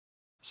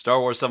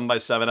Star Wars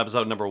 7x7,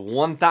 episode number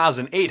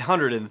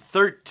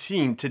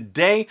 1813.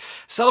 Today,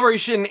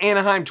 Celebration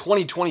Anaheim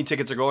 2020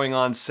 tickets are going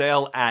on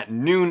sale at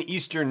noon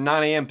Eastern,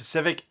 9 a.m.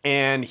 Pacific,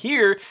 and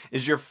here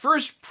is your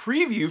first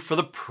preview for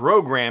the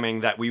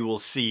programming that we will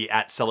see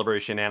at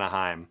Celebration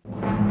Anaheim.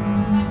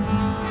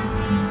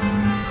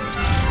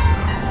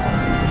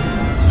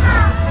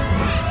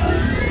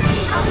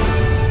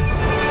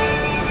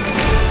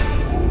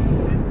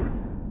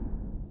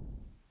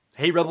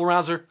 Hey Rebel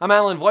Rouser, I'm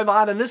Alan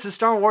Voivod, and this is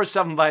Star Wars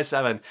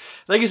 7x7.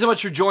 Thank you so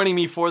much for joining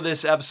me for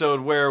this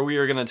episode where we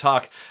are going to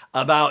talk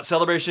about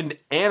Celebration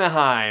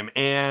Anaheim.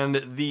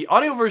 And the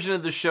audio version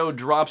of the show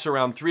drops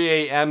around 3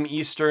 a.m.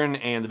 Eastern,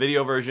 and the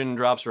video version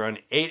drops around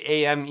 8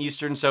 a.m.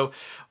 Eastern. So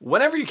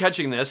whenever you're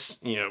catching this,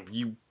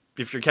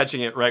 if you're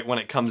catching it right when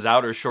it comes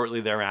out or shortly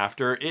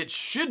thereafter, it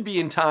should be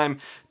in time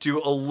to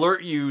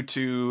alert you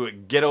to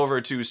get over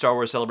to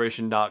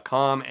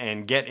StarWarsCelebration.com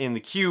and get in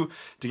the queue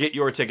to get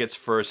your tickets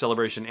for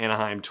Celebration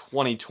Anaheim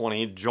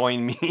 2020.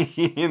 Join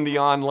me in the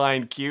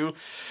online queue.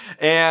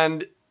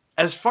 And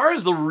as far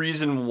as the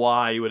reason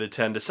why you would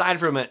attend, aside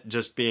from it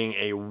just being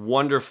a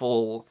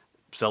wonderful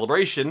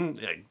celebration,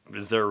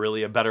 is there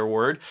really a better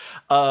word,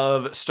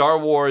 of Star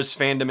Wars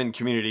fandom and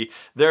community,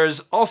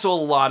 there's also a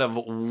lot of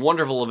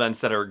wonderful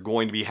events that are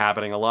going to be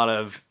happening, a lot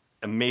of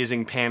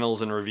amazing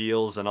panels and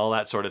reveals and all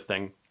that sort of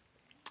thing.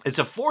 It's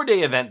a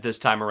 4-day event this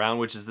time around,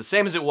 which is the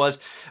same as it was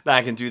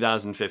back in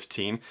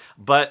 2015,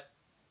 but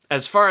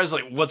as far as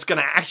what's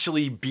going to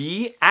actually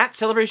be at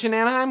Celebration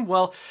Anaheim,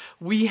 well,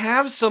 we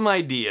have some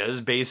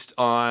ideas based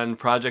on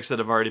projects that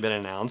have already been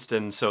announced,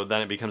 and so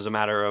then it becomes a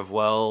matter of,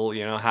 how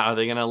are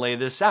they going to lay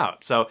this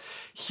out? So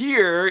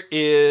here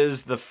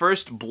is the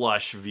first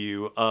blush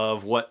view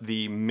of what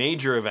the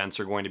major events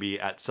are going to be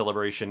at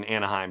Celebration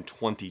Anaheim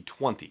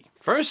 2020.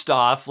 First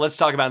off, let's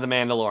talk about The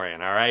Mandalorian,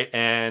 all right?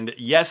 And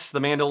yes,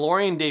 The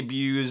Mandalorian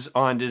debuts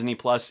on Disney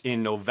Plus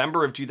in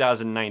November of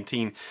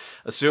 2019.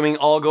 Assuming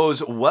all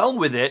goes well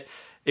with it,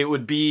 it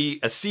would be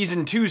a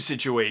season 2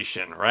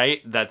 situation,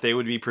 right? That they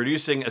would be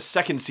producing a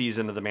second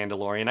season of The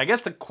Mandalorian. I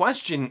guess the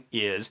question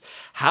is,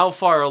 how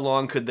far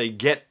along could they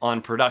get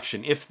on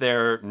production if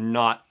they're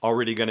not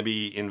already going to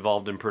be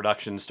involved in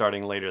production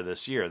starting later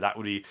this year? That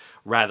would be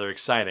rather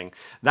exciting.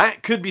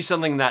 That could be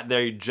something that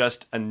they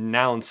just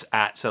announce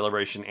at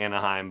Celebration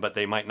Anaheim, but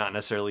they might not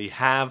necessarily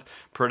have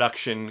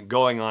production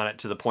going on it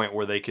to the point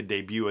where they could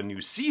debut a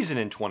new season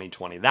in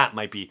 2020. That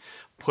might be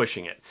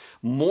pushing it.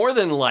 More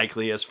than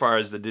likely, as far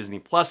as the Disney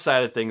Plus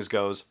side of things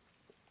goes,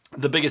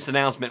 the biggest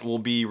announcement will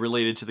be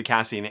related to the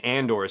Cassian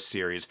Andor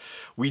series.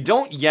 We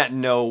don't yet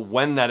know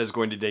when that is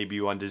going to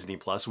debut on Disney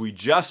Plus. We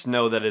just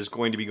know that it is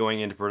going to be going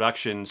into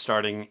production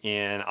starting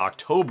in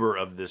October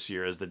of this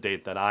year, is the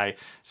date that I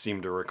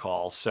seem to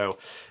recall. So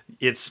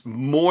it's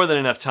more than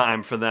enough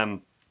time for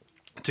them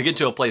to get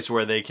to a place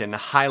where they can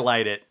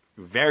highlight it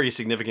very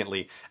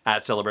significantly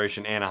at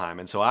Celebration Anaheim.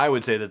 And so I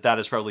would say that that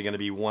is probably going to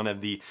be one of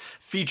the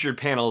featured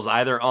panels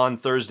either on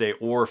Thursday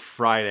or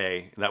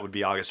Friday. That would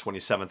be August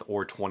 27th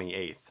or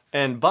 28th.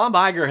 And Bob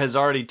Iger has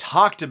already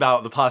talked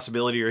about the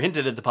possibility, or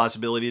hinted at the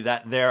possibility,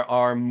 that there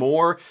are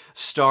more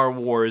Star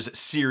Wars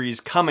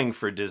series coming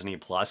for Disney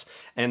Plus.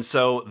 And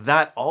so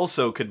that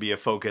also could be a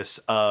focus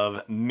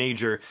of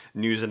major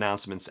news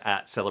announcements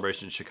at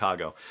Celebration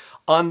Chicago.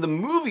 On the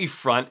movie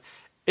front,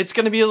 it's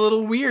going to be a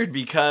little weird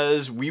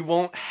because we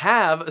won't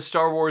have a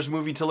Star Wars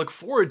movie to look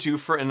forward to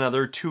for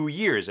another 2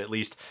 years, at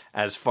least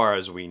as far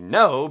as we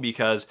know,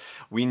 because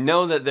we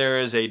know that there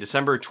is a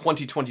December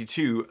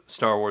 2022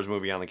 Star Wars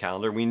movie on the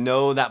calendar. We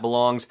know that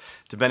belongs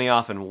to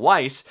Benioff and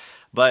Weiss,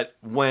 but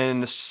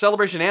when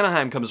Celebration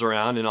Anaheim comes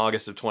around in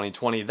August of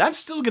 2020, that's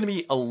still going to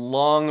be a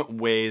long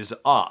ways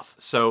off.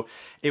 So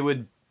it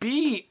would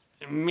be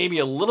maybe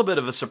a little bit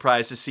of a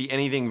surprise to see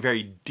anything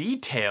very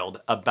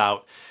detailed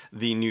about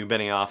the new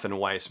Benioff and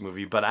Weiss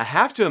movie, but I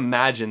have to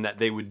imagine that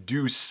they would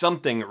do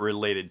something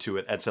related to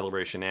it at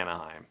Celebration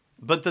Anaheim.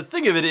 But the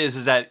thing of it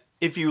is that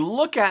if you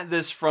look at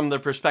this from the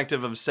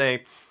perspective of,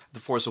 say,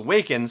 The Force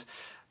Awakens,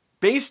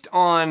 based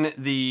on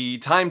the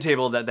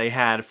timetable that they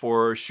had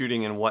for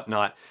shooting and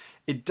whatnot,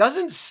 it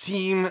doesn't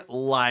seem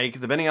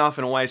like the Benioff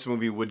and Weiss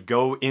movie would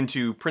go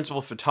into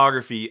principal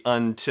photography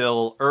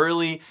until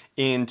early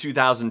in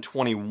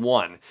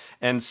 2021.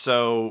 And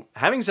so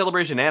having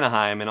Celebration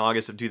Anaheim in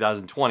August of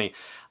 2020,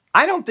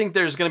 I don't think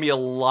there's going to be a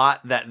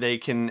lot that they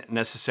can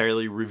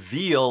necessarily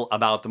reveal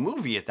about the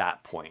movie at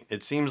that point.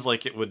 It seems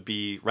like it would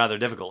be rather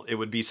difficult. It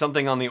would be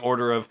something on the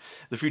order of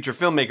the Future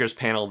Filmmakers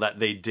panel that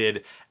they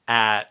did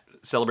at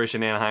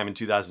Celebration Anaheim in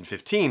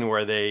 2015,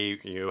 where they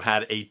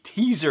had a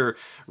teaser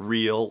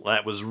reel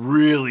that was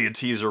really a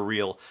teaser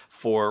reel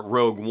for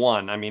Rogue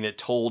One. I mean, it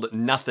told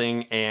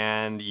nothing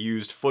and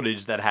used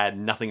footage that had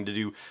nothing to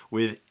do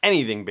with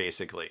anything,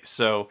 basically.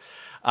 So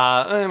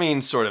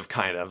sort of,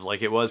 kind of.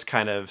 It was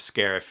kind of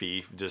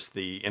scary, just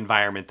the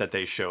environment that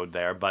they showed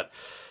there. But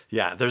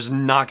yeah, there's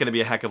not going to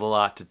be a heck of a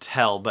lot to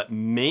tell. But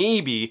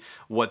maybe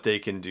what they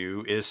can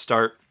do is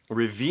start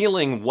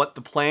revealing what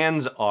the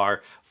plans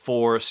are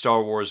for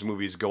Star Wars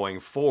movies going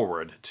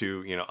forward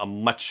to, a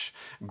much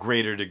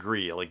greater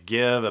degree, like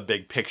give a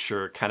big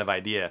picture kind of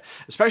idea,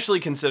 especially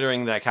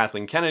considering that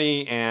Kathleen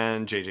Kennedy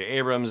and J.J.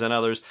 Abrams and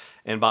others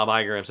and Bob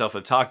Iger himself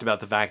have talked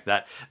about the fact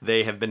that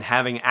they have been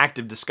having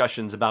active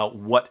discussions about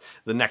what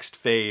the next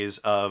phase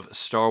of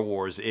Star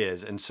Wars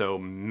is. And so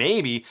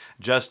maybe,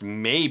 just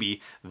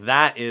maybe,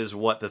 that is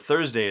what the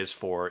Thursday is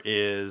for,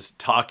 is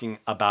talking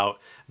about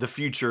the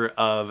future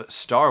of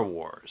Star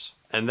Wars.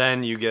 And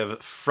then you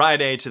give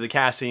Friday to the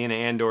Cassian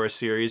Andor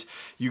series.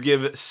 You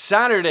give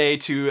Saturday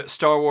to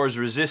Star Wars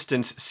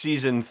Resistance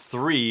Season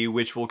 3,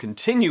 which will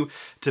continue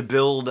to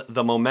build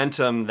the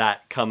momentum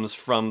that comes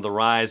from the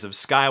rise of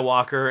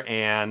Skywalker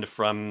and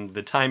from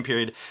the time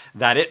period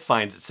that it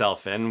finds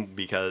itself in,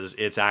 because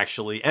it's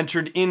actually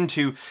entered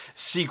into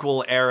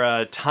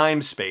sequel-era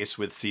time space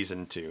with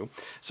Season 2.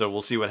 So we'll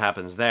see what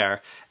happens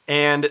there.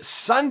 And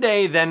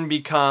Sunday then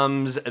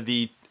becomes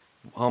the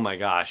oh my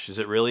gosh, is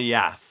it really?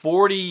 Yeah,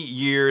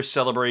 40-year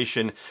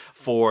celebration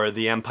for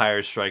The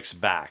Empire Strikes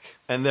Back.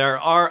 And there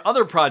are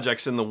other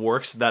projects in the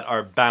works that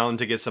are bound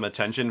to get some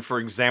attention. For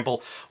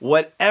example,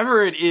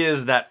 whatever it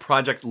is that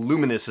Project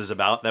Luminous is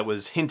about that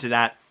was hinted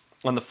at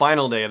on the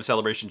final day of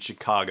Celebration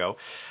Chicago.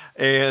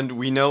 And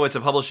we know it's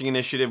a publishing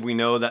initiative. We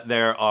know that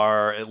there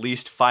are at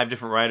least 5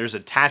 different writers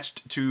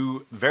attached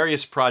to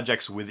various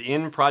projects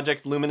within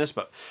Project Luminous,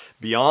 but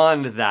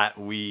beyond that,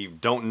 we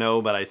don't know.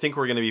 But I think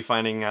we're going to be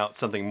finding out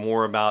something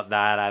more about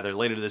that either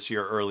later this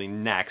year or early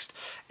next,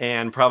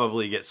 and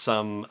probably get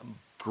some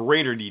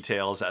greater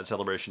details at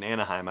Celebration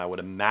Anaheim, I would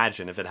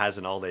imagine, if it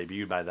hasn't all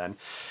debuted by then.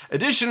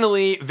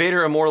 Additionally,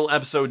 Vader Immortal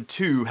Episode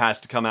 2 has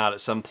to come out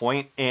at some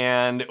point,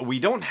 and we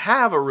don't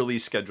have a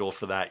release schedule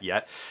for that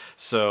yet.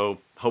 So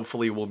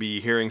hopefully we'll be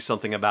hearing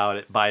something about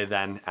it by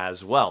then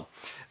as well.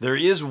 There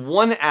is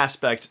one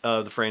aspect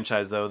of the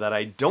franchise, though, that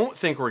I don't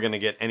think we're going to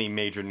get any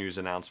major news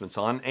announcements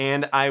on,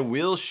 and I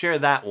will share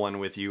that one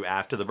with you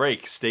after the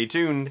break. Stay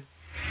tuned.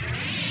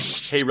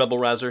 Hey, Rebel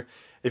Rouser.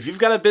 If you've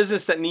got a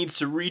business that needs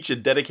to reach a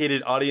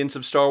dedicated audience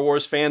of Star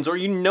Wars fans, or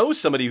you know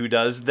somebody who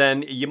does,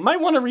 then you might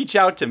want to reach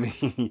out to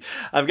me.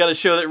 I've got a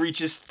show that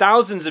reaches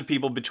thousands of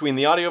people between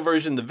the audio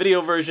version, the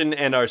video version,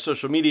 and our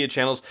social media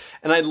channels,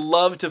 and I'd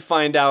love to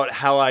find out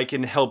how I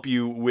can help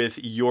you with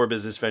your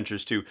business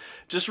ventures too.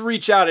 Just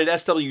reach out at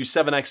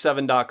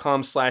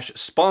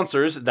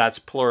sw7x7.com/sponsors. That's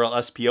plural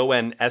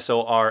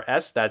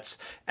SPONSORS. That's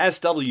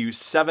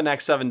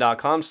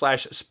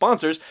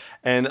sw7x7.com/sponsors,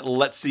 and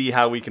let's see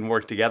how we can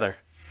work together.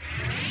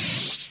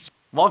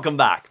 Welcome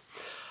back.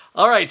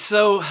 All right,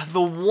 so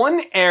the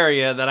one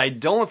area that I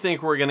don't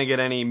think we're going to get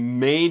any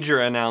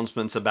major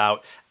announcements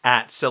about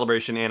at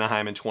Celebration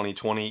Anaheim in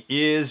 2020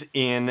 is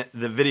in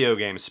the video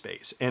game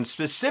space. And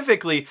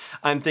specifically,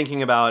 I'm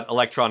thinking about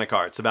Electronic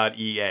Arts, about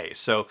EA.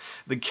 So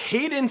the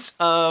cadence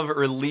of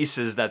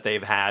releases that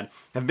they've had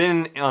have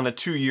been on a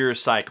 2-year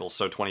cycle.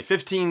 So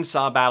 2015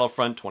 saw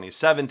Battlefront,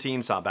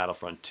 2017 saw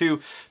Battlefront 2,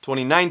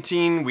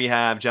 2019 we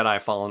have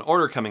Jedi Fallen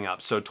Order coming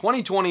up. So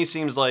 2020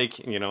 seems like,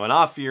 an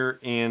off year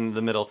in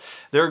the middle.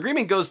 Their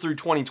agreement goes through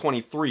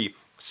 2023.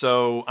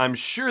 So I'm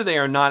sure they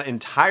are not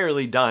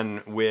entirely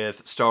done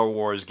with Star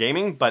Wars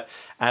gaming, but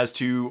as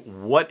to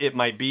what it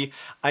might be,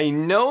 I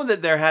know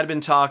that there had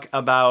been talk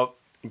about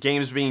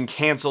games being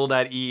canceled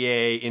at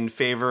EA in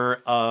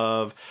favor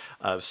of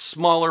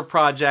smaller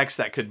projects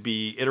that could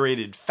be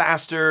iterated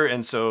faster,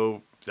 and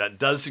so that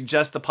does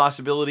suggest the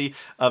possibility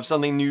of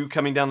something new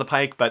coming down the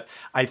pike, but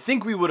I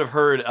think we would have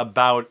heard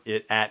about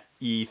it at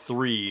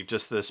E3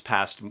 just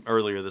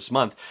earlier this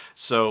month.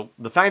 So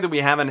the fact that we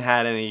haven't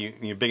had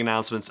any big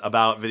announcements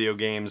about video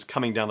games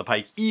coming down the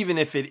pike, even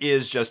if it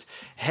is just,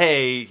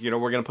 hey,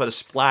 we're going to put a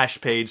splash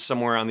page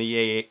somewhere on the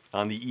EA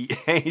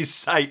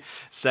site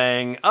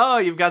saying, oh,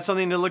 you've got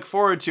something to look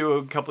forward to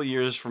a couple of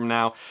years from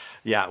now.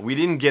 Yeah, we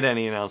didn't get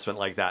any announcement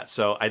like that.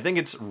 So I think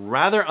it's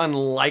rather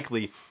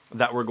unlikely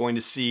that we're going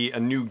to see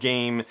a new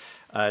game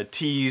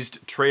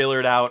teased,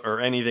 trailered out, or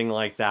anything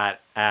like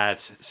that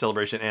at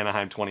Celebration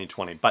Anaheim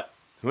 2020. But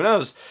who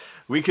knows?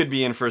 We could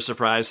be in for a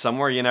surprise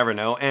somewhere, you never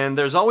know. And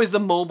there's always the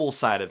mobile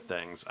side of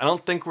things. I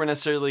don't think we're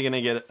necessarily going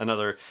to get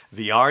another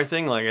VR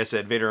thing. Like I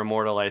said, Vader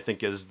Immortal, I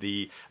think, is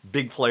the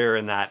big player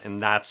in that,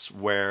 and that's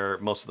where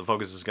most of the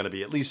focus is going to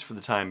be, at least for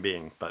the time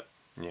being. But,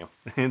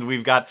 and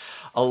we've got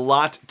a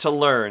lot to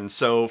learn.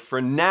 So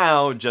for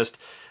now, just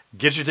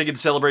get your ticket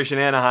to Celebration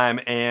Anaheim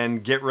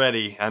and get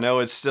ready. I know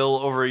it's still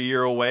over a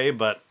year away,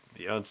 but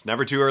it's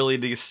never too early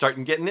to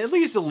start getting at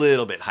least a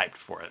little bit hyped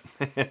for it.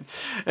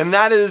 And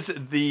that is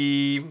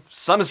the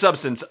sum and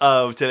substance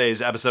of today's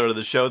episode of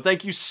the show.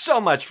 Thank you so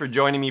much for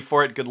joining me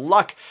for it. Good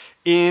luck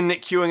in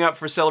queuing up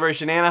for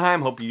Celebration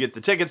Anaheim. Hope you get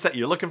the tickets that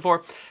you're looking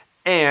for.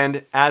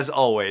 And as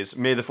always,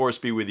 may the Force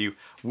be with you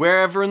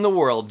wherever in the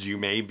world you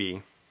may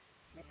be.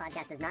 This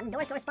podcast is not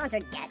endorsed or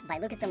sponsored yet by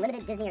Lucasfilm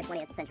Limited, Disney, or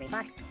 20th Century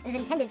Fox. It is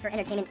intended for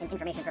entertainment and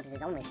information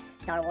purposes only.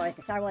 Star Wars,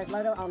 the Star Wars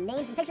logo, all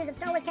names and pictures of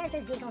Star Wars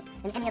characters, vehicles,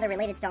 and any other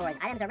related Star Wars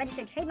items are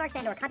registered trademarks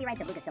and/or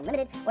copyrights of Lucasfilm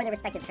Limited or their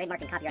respective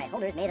trademark and copyright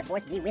holders. May the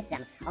Force be with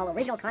them. All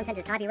original content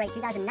is copyright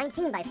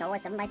 2019 by Star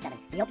Wars 7x7.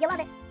 We hope you love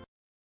it.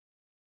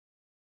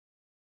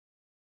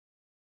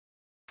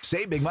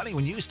 Save big money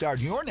when you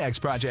start your next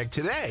project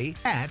today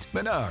at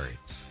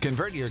Menards.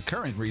 Convert your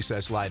current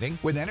recessed lighting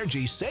with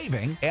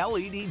energy-saving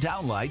LED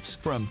downlights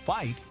from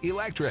Fight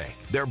Electric.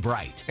 They're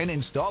bright and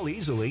install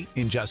easily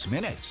in just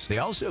minutes. They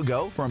also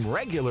go from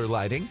regular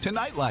lighting to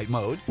nightlight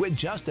mode with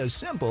just a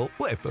simple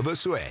flip of a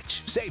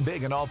switch. Save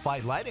big on all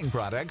Fight lighting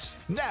products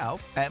now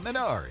at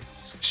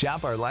Menards.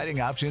 Shop our lighting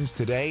options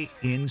today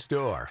in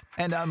store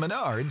and on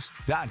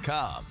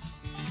Menards.com.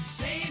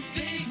 Save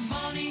big